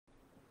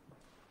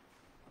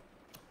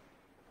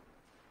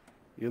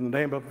In the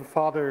name of the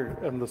Father,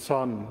 and the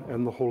Son,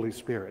 and the Holy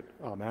Spirit.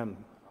 Amen.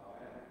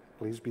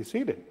 Please be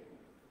seated.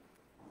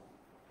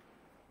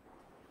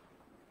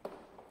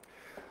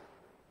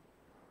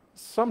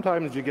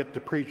 Sometimes you get to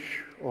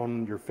preach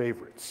on your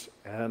favorites,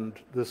 and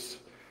this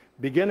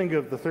beginning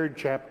of the third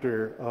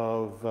chapter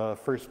of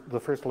the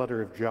first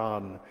letter of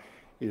John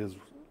is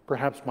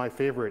perhaps my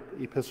favorite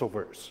epistle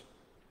verse.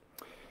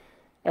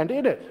 And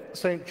in it,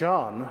 St.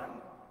 John,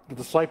 the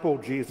disciple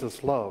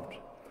Jesus loved,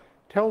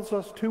 tells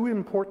us two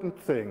important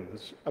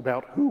things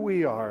about who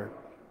we are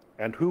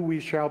and who we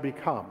shall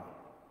become.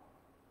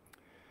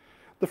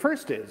 The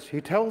first is,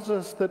 he tells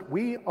us that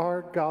we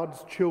are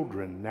God's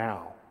children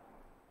now.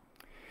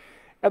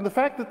 And the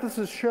fact that this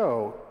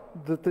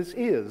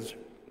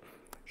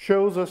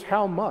shows us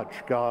how much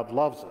God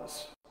loves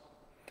us.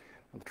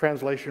 The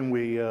translation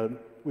we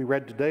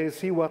read today,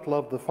 see what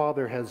love the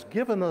Father has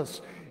given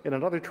us. In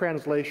another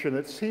translation,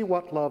 it's see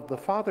what love the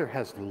Father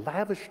has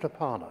lavished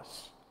upon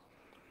us.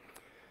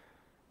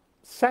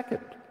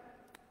 Second,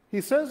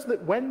 he says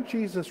that when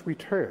Jesus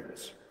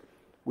returns,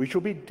 we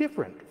shall be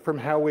different from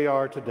how we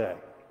are today.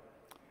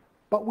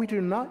 But we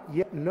do not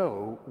yet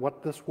know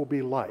what this will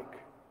be like,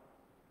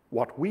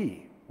 what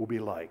we will be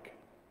like.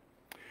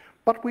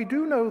 But we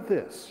do know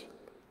this,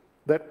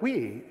 that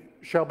we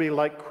shall be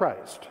like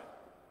Christ.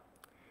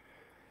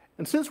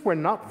 And since we're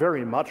not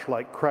very much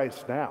like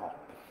Christ now,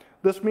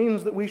 this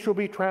means that we shall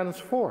be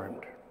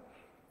transformed.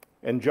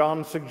 And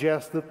John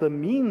suggests that the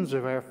means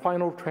of our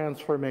final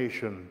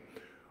transformation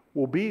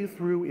will be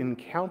through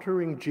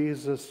encountering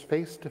Jesus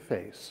face to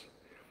face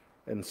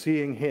and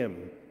seeing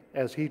him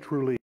as he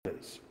truly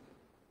is.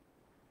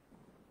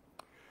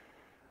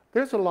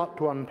 There's a lot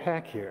to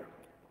unpack here.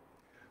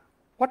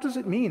 What does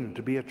it mean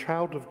to be a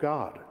child of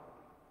God?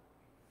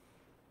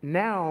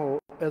 Now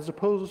as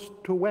opposed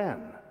to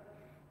when?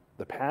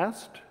 The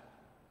past?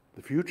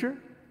 The future?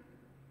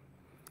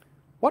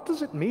 What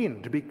does it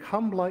mean to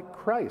become like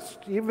Christ,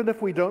 even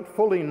if we don't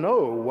fully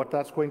know what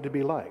that's going to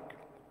be like?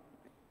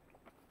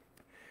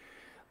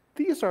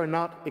 These are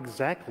not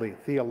exactly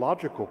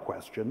theological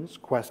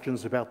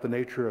questions about the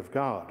nature of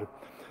God.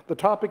 The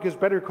topic is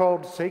better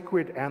called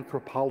sacred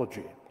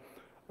anthropology,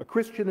 a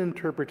Christian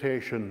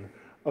interpretation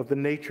of the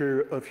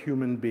nature of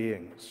human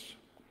beings.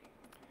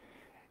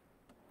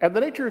 And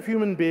the nature of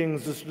human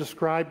beings is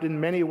described in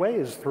many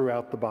ways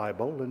throughout the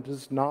Bible and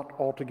is not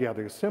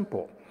altogether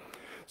simple.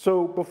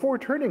 So before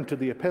turning to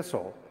the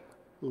epistle,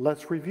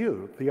 let's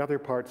review the other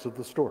parts of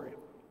the story.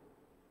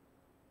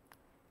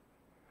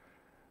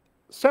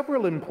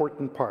 Several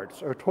important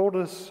parts are told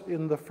us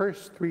in the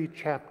first 3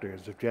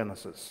 chapters of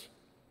Genesis.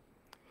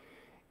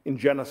 In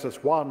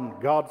Genesis 1,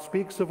 God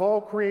speaks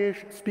all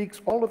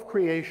of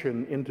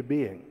creation into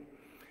being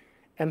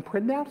and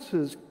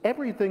pronounces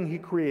everything he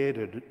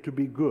created to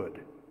be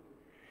good,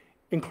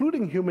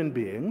 including human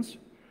beings,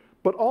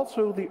 but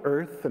also the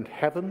earth and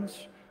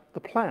heavens, the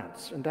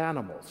plants and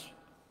animals.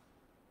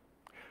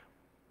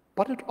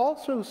 But it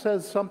also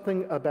says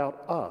something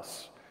about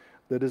us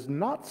that is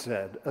not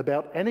said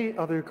about any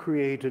other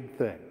created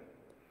thing,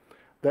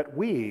 that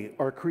we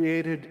are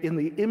created in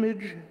the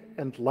image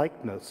and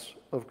likeness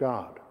of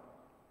God.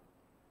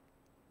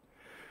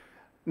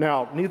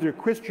 Now, neither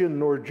Christian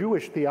nor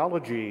Jewish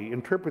theology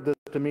interpret this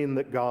to mean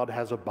that God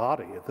has a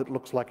body that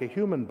looks like a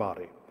human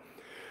body,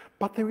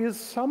 but there is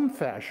some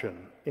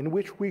fashion in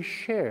which we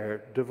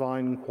share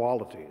divine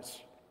qualities.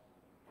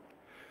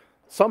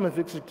 Some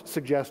have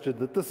suggested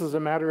that this is a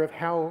matter of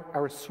how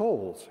our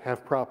souls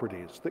have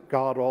properties that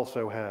God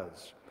also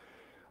has,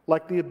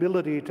 like the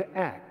ability to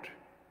act,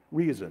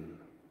 reason,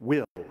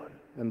 will,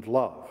 and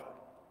love.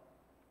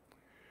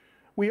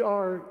 We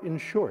are, in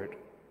short,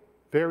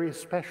 very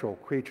special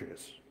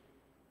creatures.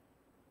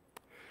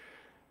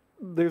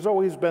 There's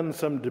always been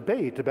some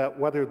debate about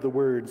whether the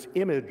words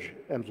image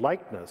and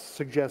likeness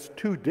suggest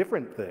two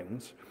different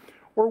things,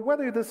 or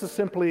whether this is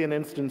simply an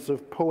instance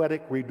of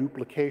poetic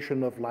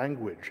reduplication of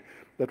language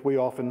that we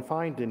often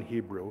find in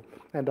Hebrew,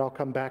 and I'll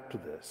come back to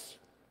this.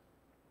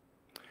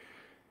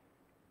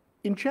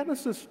 In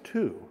Genesis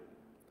 2,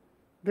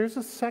 there's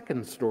a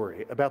second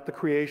story about the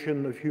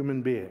creation of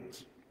human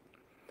beings.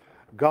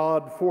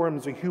 God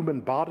forms a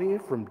human body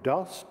from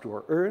dust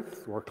or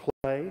earth or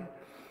clay,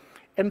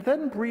 and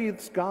then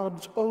breathes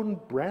God's own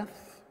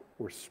breath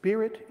or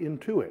spirit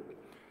into it,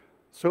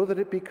 so that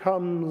it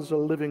becomes a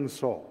living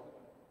soul.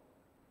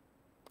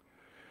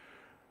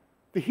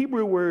 The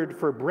Hebrew word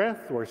for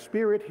breath or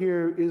spirit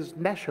here is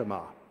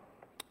neshama,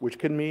 which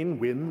can mean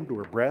wind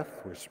or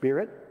breath or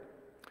spirit.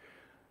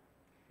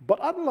 But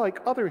unlike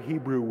other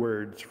Hebrew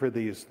words for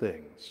these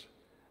things,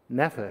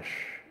 nephesh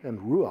and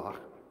ruach,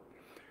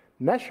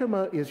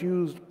 neshama is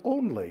used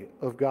only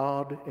of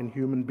God and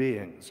human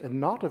beings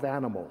and not of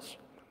animals.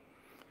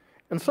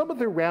 And some of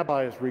the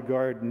rabbis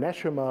regard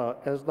neshama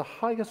as the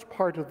highest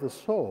part of the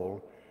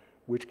soul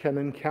which can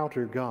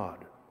encounter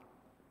God.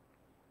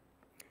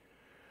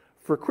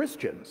 For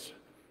Christians,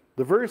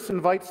 the verse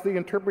invites the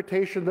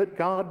interpretation that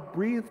God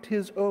breathed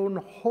his own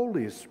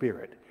Holy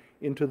Spirit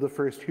into the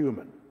first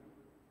human.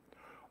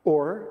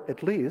 Or,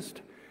 at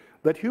least,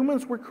 that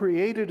humans were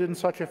created in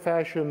such a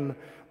fashion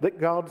that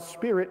God's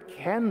Spirit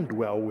can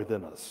dwell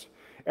within us,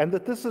 and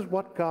that this is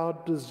what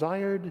God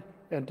desired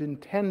and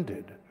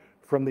intended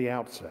from the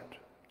outset.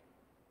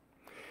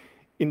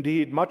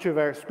 Indeed, much of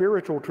our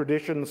spiritual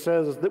tradition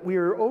says that we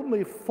are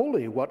only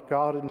fully what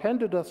God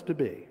intended us to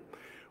be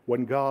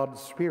when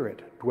God's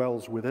Spirit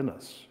dwells within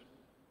us.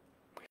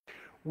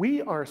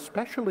 We are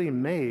specially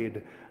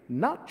made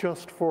not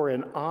just for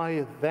an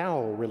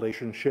I-thou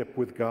relationship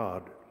with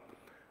God,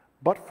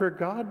 but for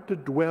God to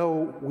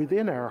dwell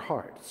within our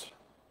hearts.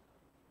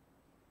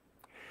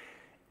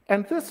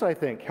 And this, I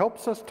think,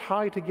 helps us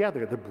tie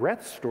together the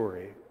breadth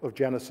story of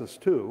Genesis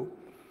 2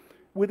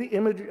 with the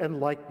image and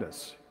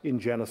likeness in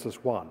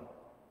Genesis 1.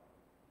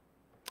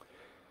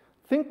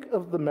 Think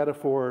of the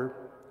metaphor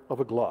of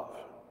a glove.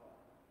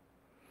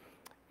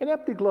 An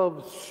empty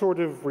glove sort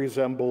of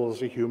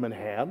resembles a human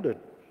hand.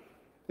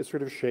 It's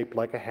sort of shaped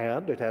like a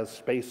hand. It has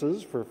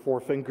spaces for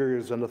 4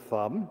 fingers and a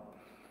thumb.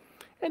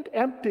 And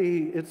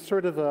empty, it's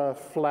sort of a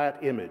flat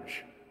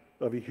image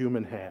of a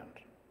human hand.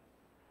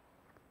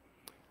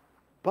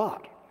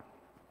 But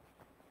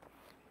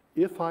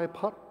if I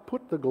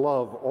put the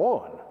glove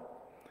on,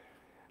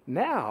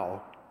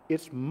 now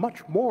it's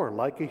much more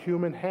like a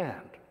human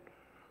hand,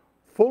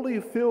 fully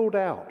filled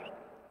out,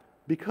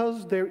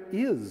 because there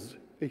is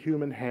a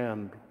human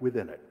hand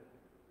within it.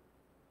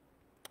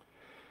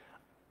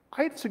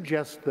 I'd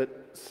suggest that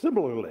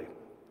similarly,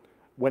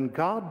 when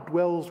God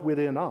dwells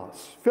within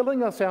us,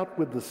 filling us out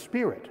with the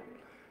Spirit,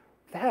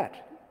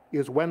 that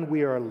is when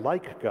we are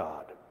like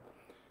God,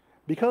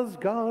 because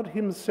God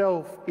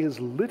himself is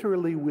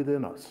literally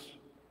within us.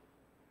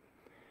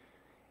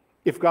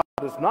 If God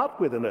is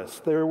not within us,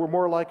 then we're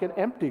more like an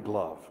empty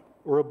glove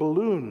or a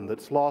balloon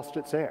that's lost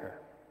its air.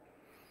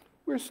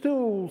 We're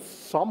still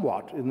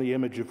somewhat in the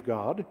image of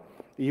God,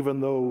 even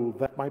though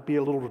that might be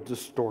a little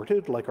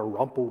distorted, like a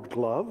rumpled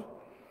glove.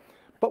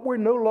 But we're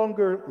no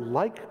longer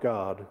like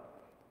God,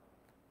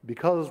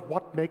 because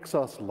what makes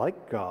us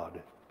like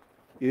God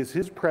is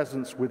his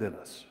presence within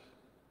us.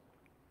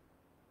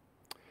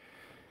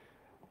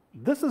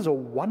 This is a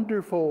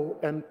wonderful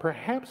and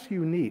perhaps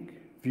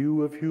unique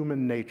view of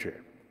human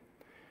nature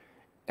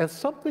as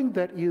something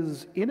that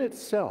is in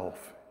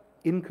itself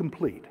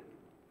incomplete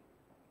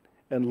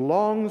and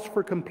longs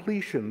for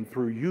completion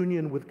through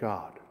union with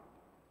God.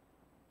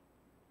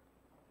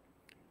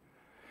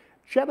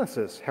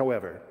 Genesis,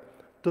 however,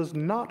 does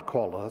not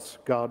call us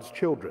God's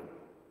children.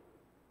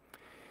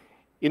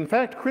 In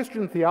fact,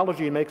 Christian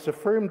theology makes a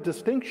firm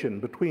distinction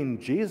between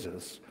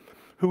Jesus,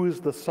 who is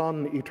the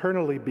Son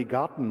eternally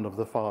begotten of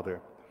the Father,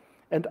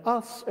 and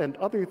us and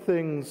other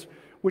things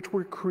which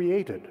were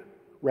created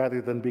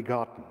rather than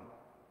begotten.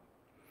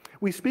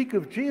 We speak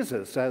of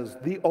Jesus as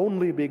the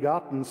only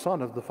begotten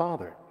Son of the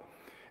Father,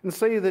 and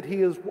say that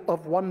he is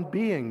of one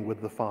being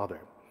with the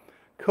Father,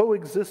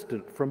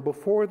 coexistent from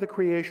before the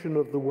creation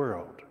of the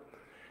world,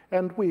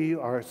 and we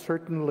are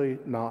certainly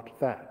not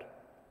that.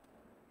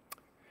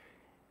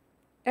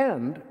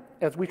 And,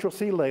 as we shall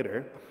see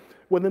later,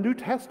 when the New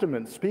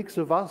Testament speaks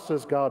of us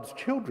as God's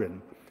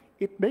children,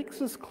 it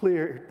makes us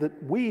clear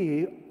that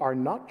we are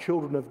not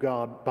children of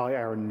God by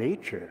our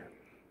nature,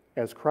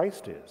 as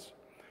Christ is,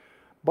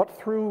 but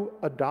through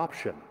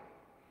adoption,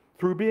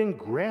 through being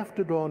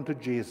grafted onto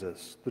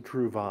Jesus, the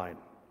true vine.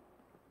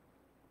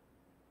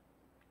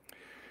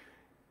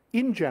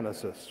 In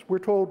Genesis, we're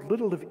told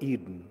little of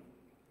Eden,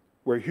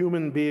 where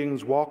human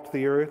beings walked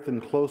the earth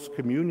in close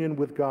communion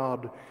with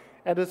God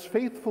and as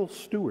faithful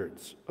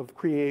stewards of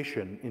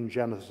creation in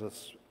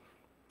Genesis.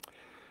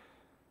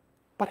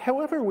 But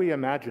however we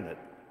imagine it,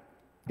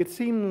 it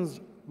seems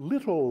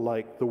little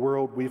like the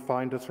world we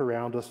find us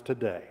around us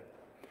today,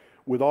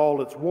 with all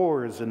its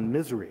wars and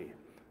misery,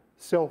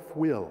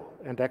 self-will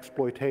and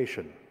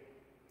exploitation.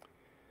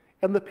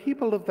 And the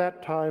people of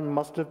that time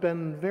must have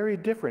been very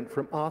different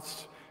from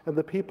us and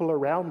the people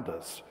around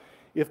us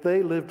if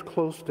they lived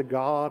close to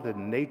God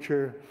and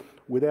nature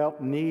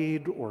without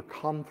need or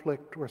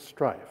conflict or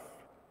strife.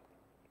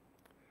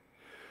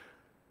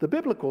 The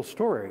biblical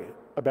story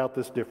about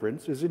this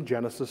difference is in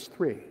Genesis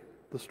 3,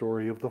 the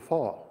story of the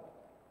fall.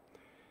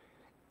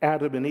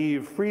 Adam and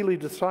Eve freely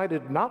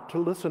decided not to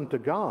listen to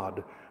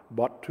God,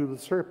 but to the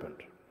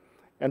serpent,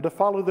 and to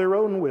follow their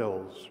own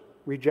wills,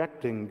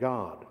 rejecting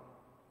God.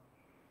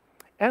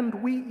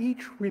 And we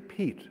each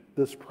repeat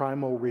this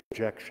primal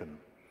rejection,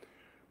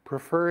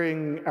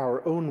 preferring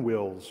our own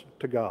wills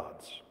to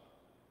God's.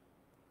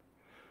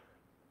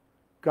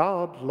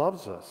 God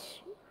loves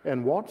us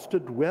and wants to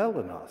dwell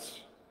in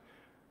us,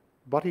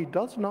 but he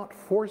does not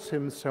force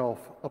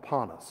himself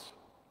upon us.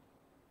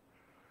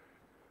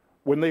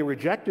 When they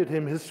rejected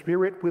him, his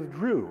Spirit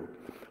withdrew,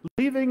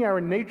 leaving our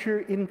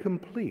nature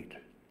incomplete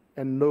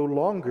and no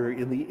longer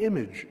in the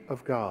image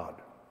of God,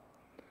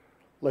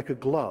 like a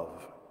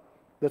glove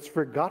that's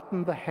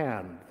forgotten the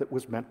hand that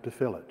was meant to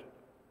fill it.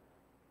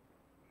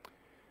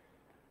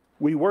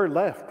 We were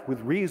left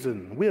with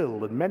reason,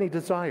 will, and many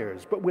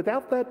desires, but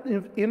without that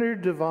inner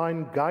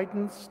divine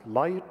guidance,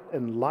 light,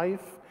 and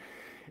life,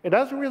 and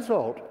as a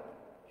result,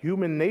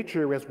 human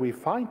nature as we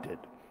find it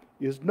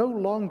is no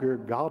longer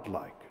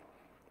godlike,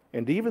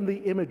 and even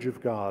the image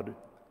of God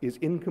is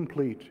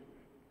incomplete,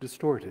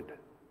 distorted,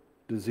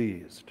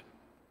 diseased.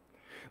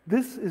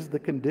 This is the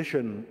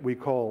condition we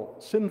call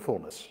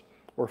sinfulness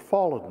or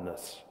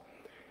fallenness,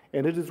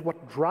 and it is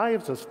what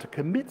drives us to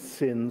commit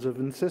sins of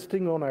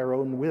insisting on our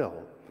own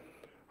will,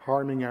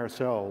 harming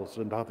ourselves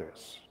and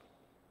others.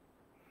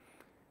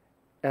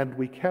 And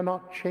we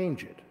cannot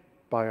change it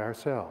by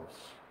ourselves.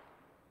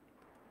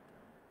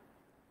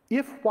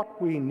 If what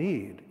we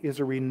need is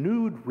a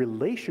renewed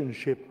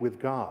relationship with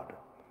God,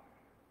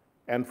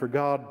 and for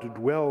God to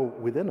dwell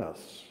within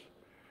us,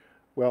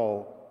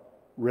 well,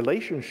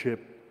 relationship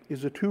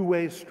is a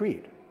two-way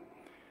street,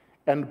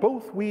 and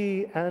both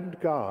we and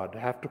God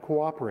have to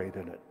cooperate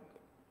in it.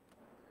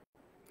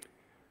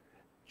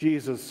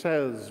 Jesus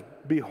says,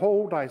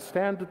 "Behold, I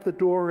stand at the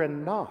door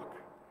and knock."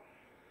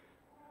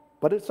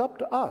 But it's up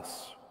to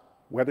us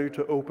whether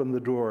to open the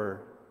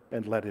door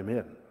and let him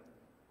in.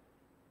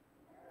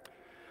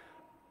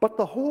 But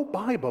the whole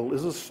Bible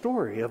is a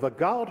story of a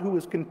God who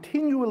is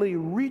continually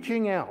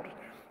reaching out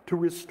to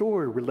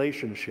restore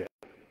relationship.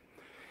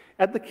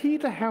 And the key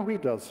to how he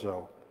does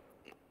so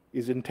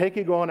is in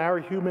taking on our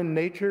human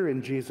nature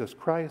in Jesus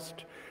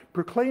Christ,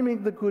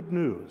 proclaiming the good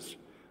news,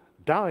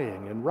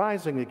 dying and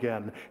rising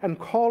again, and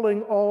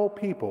calling all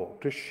people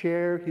to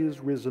share his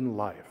risen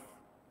life.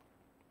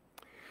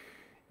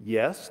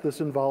 Yes,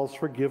 this involves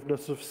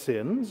forgiveness of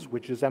sins,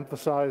 which is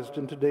emphasized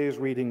in today's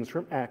readings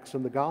from Acts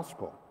and the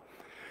Gospel.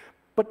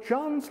 But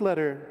John's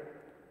letter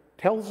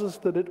tells us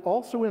that it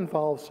also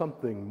involves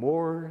something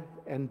more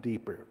and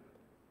deeper.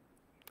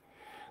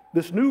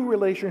 This new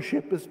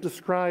relationship is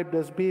described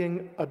as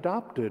being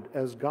adopted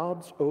as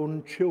God's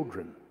own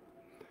children,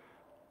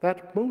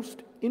 that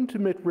most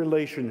intimate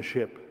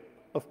relationship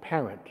of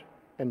parent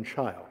and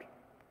child.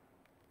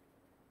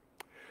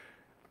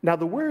 Now,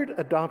 the word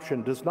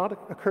adoption does not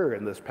occur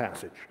in this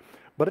passage,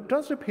 but it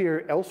does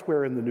appear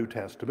elsewhere in the New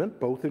Testament,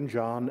 both in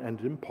John and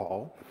in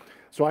Paul,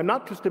 so I'm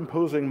not just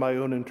imposing my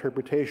own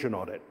interpretation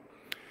on it.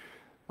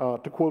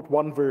 To quote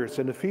one verse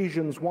in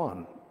Ephesians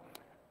 1,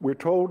 we're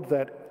told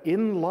that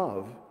in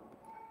love,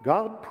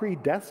 God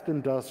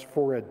predestined us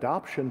for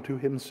adoption to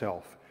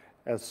himself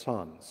as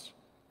sons,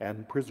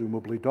 and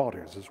presumably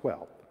daughters as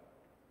well.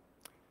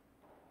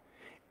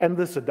 And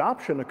this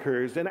adoption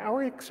occurs in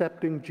our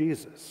accepting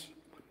Jesus,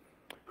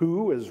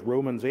 who, as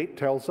Romans 8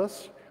 tells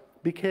us,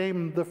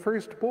 became the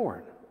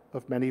firstborn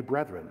of many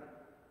brethren.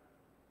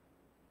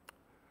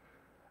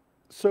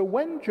 So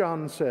when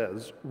John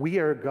says, we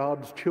are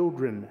God's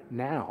children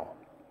now,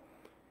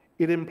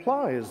 it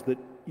implies that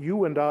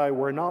you and I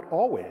were not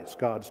always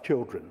God's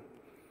children,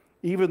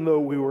 even though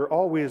we were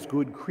always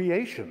good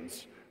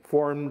creations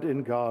formed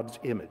in God's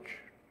image.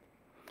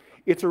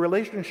 It's a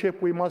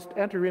relationship we must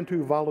enter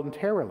into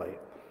voluntarily,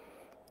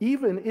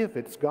 even if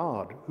it's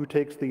God who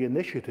takes the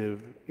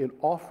initiative in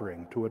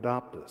offering to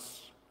adopt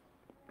us.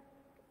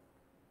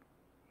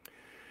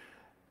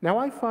 Now,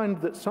 I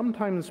find that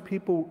sometimes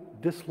people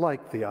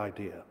dislike the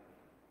idea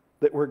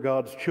that we're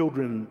God's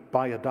children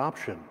by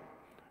adoption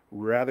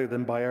rather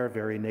than by our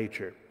very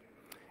nature.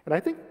 And I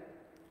think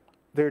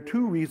there are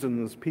two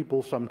reasons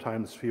people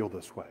sometimes feel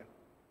this way.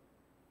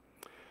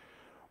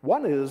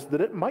 One is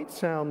that it might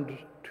sound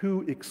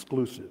too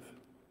exclusive.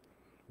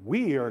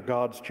 We are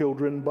God's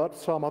children, but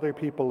some other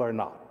people are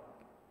not.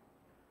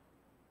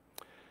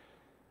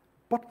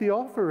 But the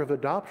offer of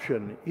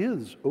adoption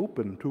is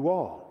open to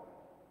all.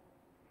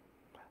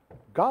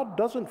 God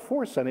doesn't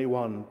force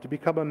anyone to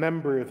become a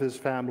member of his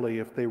family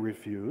if they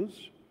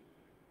refuse,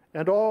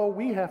 and all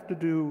we have to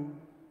do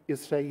is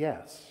say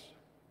yes.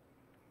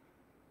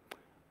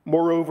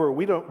 Moreover,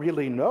 we don't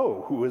really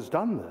know who has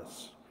done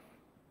this,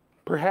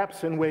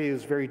 perhaps in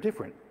ways very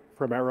different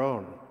from our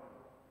own.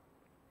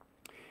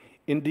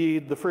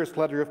 Indeed, the first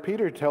letter of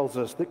Peter tells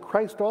us that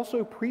Christ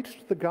also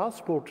preached the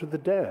gospel to the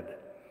dead.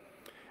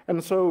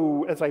 And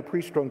so, as I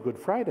preached on Good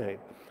Friday,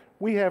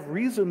 we have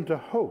reason to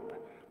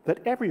hope that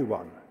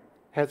everyone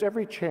has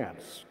every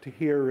chance to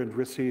hear and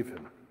receive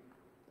him.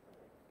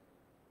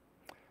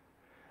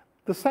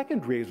 The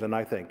second reason,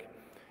 I think,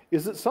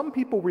 is that some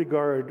people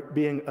regard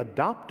being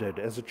adopted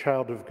as a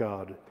child of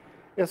God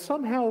as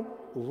somehow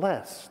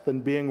less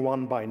than being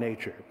one by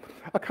nature,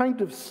 a kind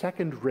of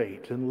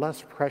second-rate and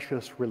less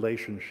precious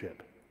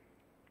relationship.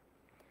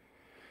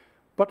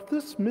 But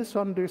this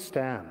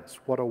misunderstands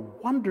what a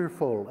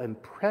wonderful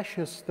and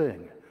precious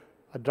thing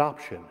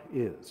adoption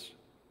is.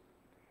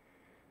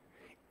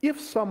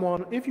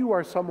 If you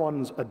are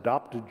someone's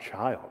adopted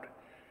child,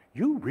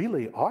 you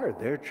really are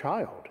their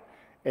child,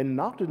 and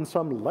not in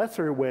some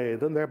lesser way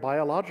than their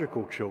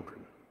biological children.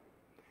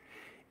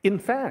 In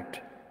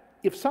fact,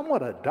 if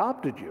someone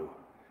adopted you,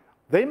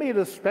 they made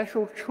a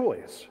special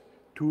choice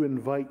to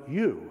invite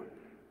you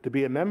to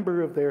be a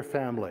member of their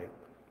family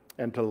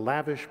and to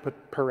lavish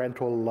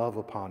parental love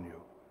upon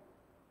you.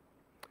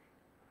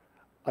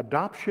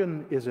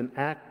 Adoption is an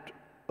act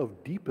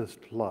of deepest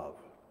love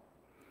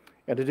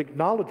and an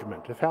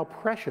acknowledgement of how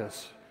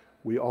precious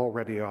we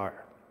already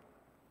are.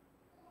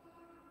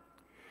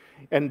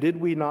 And did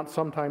we not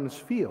sometimes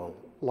feel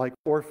like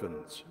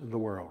orphans in the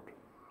world?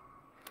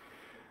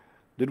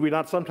 Did we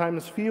not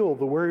sometimes feel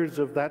the words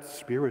of that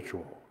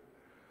spiritual?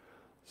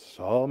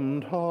 Sometimes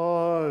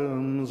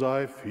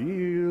I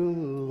feel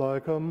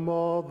like a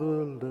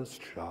motherless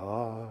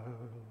child.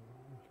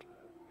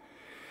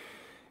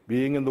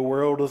 Being in the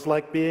world is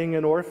like being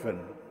an orphan,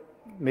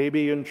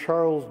 maybe in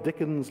Charles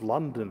Dickens'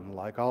 London,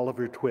 like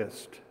Oliver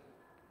Twist.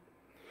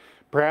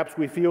 Perhaps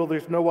we feel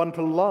there's no one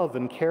to love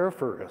and care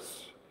for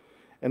us,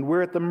 and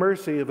we're at the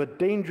mercy of a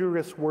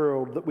dangerous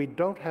world that we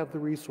don't have the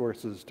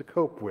resources to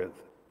cope with.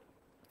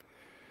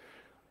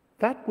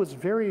 That was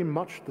very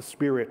much the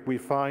spirit we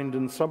find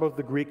in some of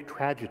the Greek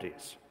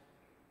tragedies.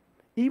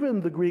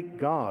 Even the Greek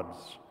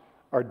gods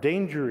are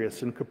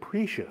dangerous and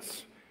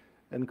capricious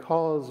and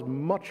cause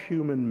much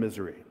human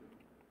misery.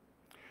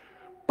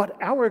 But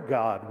our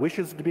God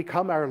wishes to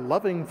become our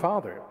loving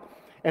Father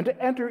and to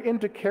enter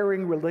into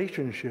caring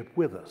relationship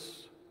with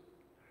us.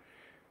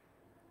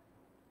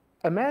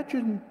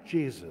 Imagine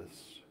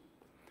Jesus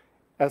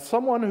as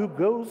someone who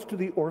goes to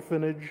the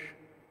orphanage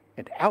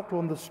and out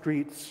on the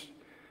streets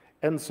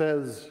and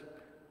says,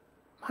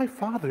 "My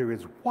Father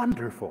is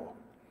wonderful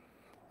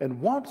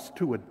and wants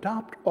to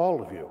adopt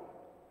all of you,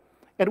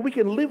 and we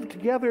can live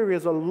together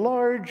as a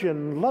large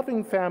and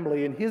loving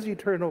family in his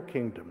eternal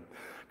kingdom.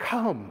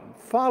 Come,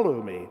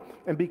 follow me,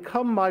 and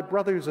become my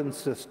brothers and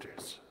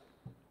sisters."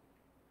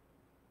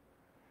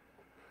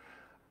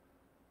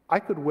 I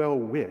could well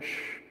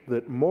wish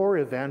that more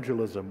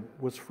evangelism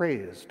was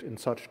phrased in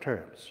such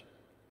terms.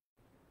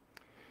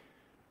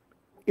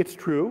 It's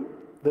true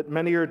that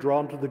many are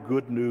drawn to the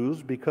good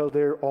news because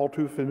they're all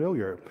too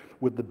familiar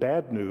with the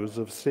bad news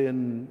of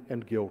sin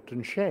and guilt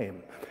and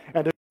shame.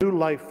 And a new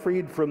life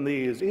freed from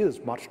these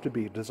is much to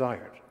be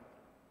desired.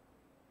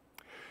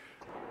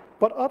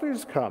 But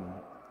others come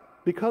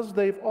because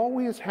they've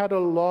always had a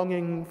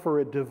longing for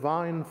a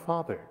divine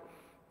Father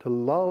to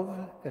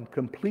love and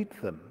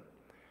complete them,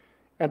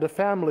 and a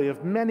family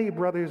of many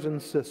brothers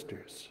and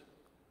sisters.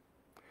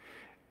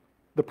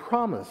 The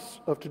promise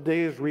of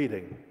today's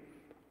reading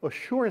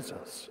assures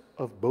us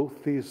of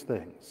both these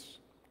things.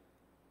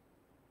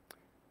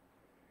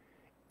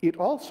 It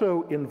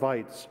also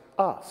invites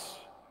us,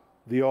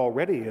 the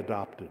already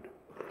adopted,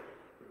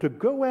 to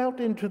go out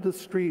into the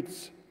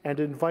streets and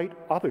invite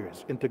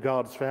others into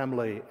God's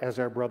family as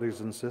our brothers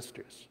and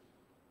sisters.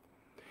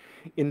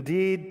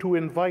 Indeed, to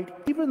invite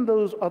even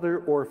those other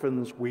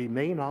orphans we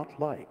may not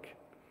like,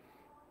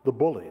 the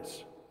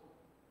bullies,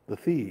 the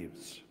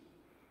thieves,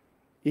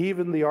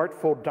 even the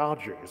artful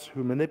dodgers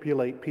who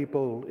manipulate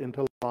people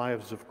into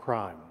lives of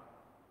crime.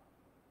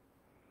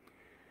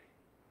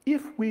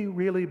 If we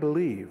really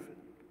believe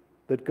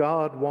that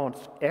God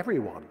wants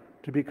everyone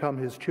to become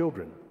his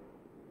children,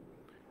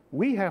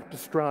 we have to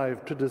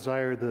strive to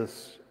desire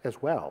this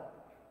as well,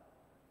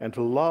 and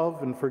to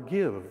love and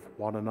forgive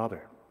one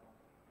another.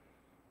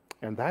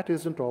 And that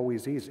isn't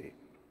always easy.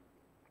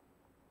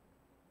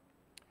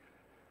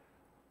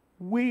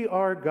 We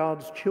are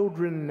God's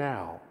children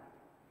now,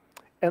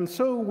 and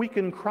so we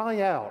can cry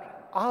out,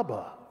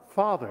 "Abba,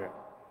 Father,"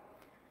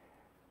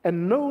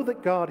 and know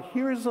that God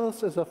hears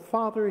us as a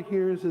father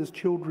hears his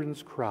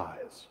children's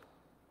cries.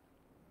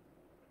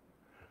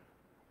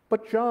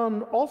 But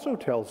John also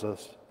tells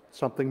us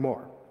something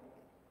more.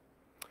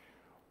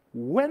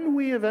 When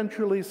we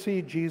eventually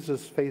see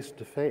Jesus face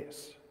to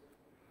face,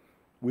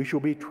 we shall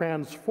be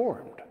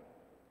transformed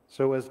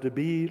so as to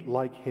be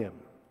like him.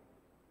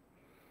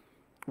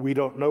 We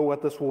don't know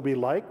what this will be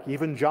like.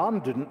 Even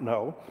John didn't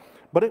know,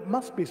 but it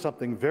must be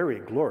something very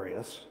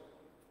glorious.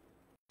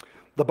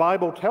 The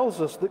Bible tells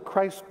us that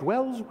Christ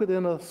dwells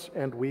within us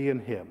and we in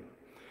him,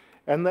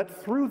 and that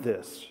through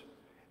this,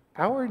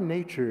 our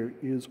nature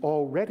is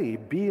already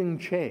being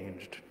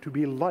changed to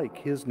be like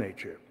his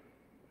nature.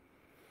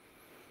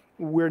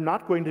 We're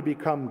not going to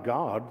become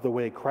God the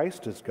way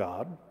Christ is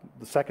God,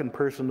 the second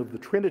person of the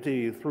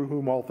Trinity through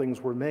whom all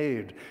things were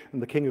made,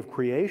 and the King of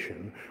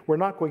creation. We're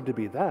not going to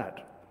be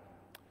that.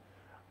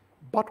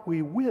 But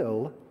we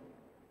will,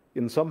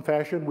 in some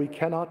fashion we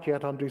cannot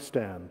yet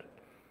understand,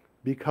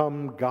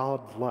 become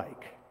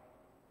God-like.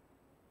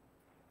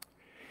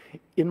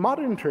 In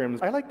modern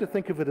terms, I like to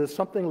think of it as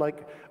something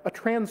like a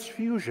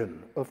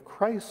transfusion of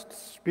Christ's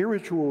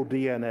spiritual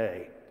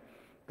DNA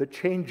that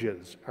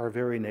changes our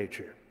very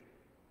nature.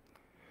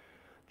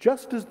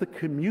 Just as the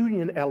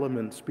communion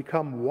elements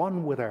become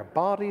one with our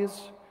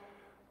bodies,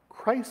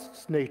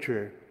 Christ's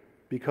nature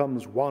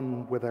becomes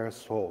one with our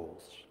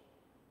souls.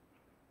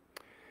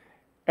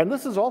 And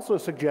this is also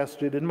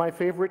suggested in my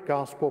favorite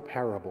gospel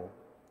parable,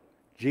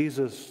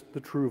 Jesus,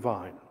 the true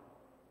vine.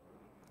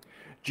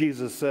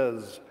 Jesus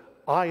says,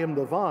 "I am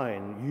the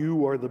vine,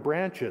 you are the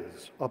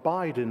branches,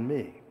 abide in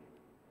me."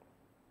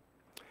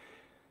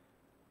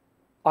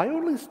 I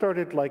only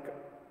started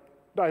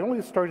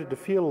to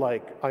feel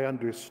like I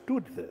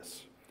understood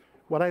this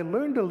when I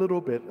learned a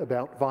little bit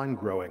about vine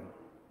growing.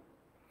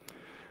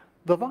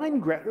 The vine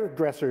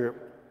dresser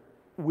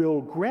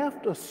will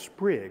graft a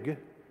sprig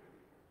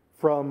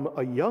from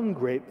a young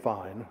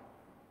grapevine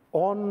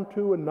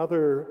onto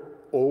another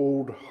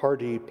old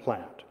hardy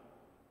plant.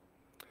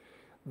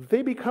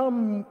 They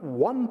become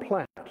one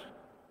plant.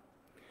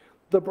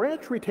 The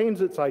branch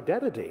retains its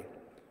identity,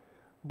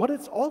 but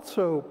it's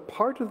also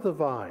part of the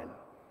vine.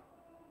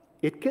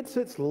 It gets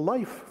its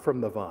life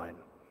from the vine,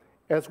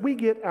 as we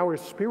get our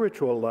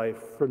spiritual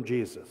life from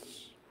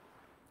Jesus.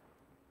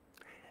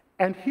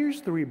 And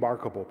here's the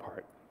remarkable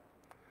part.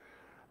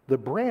 The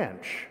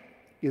branch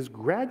is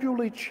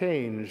gradually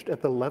changed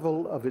at the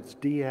level of its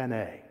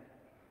DNA,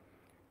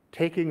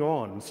 taking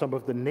on some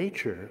of the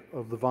nature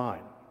of the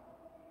vine.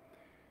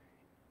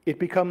 It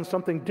becomes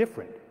something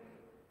different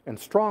and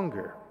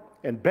stronger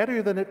and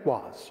better than it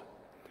was,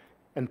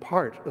 and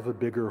part of a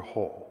bigger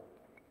whole.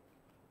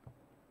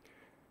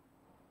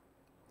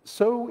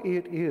 So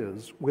it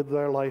is with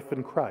our life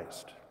in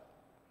Christ.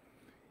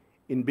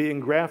 In being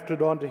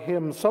grafted onto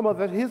him, some of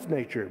his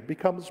nature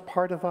becomes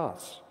part of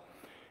us,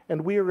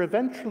 and we are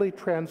eventually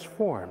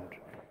transformed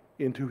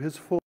into his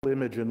full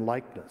image and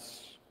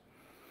likeness.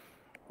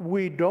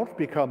 We don't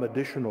become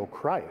additional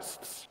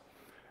Christs,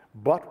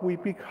 but we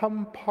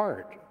become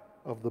part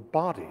of the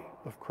body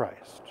of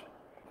Christ.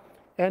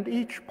 And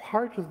each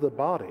part of the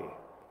body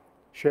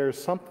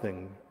shares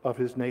something of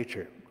his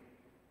nature.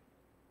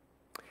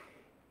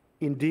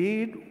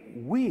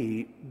 Indeed,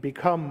 we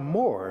become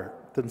more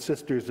than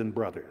sisters and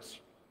brothers.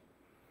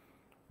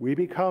 We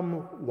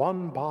become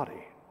one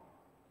body,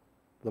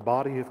 the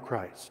body of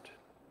Christ.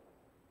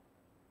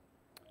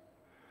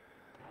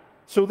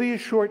 So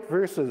these short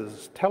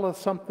verses tell us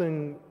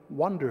something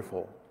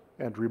wonderful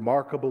and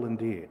remarkable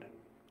indeed.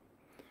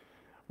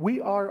 We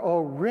are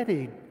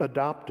already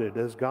adopted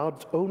as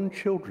God's own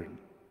children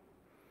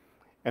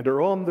and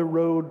are on the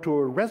road to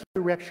a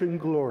resurrection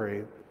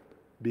glory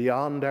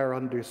beyond our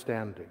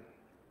understanding.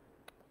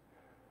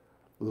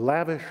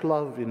 Lavish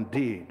love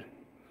indeed,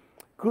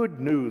 good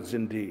news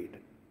indeed.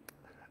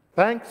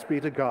 Thanks be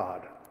to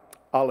God.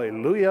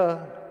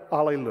 Alleluia,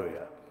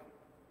 alleluia.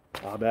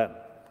 Amen.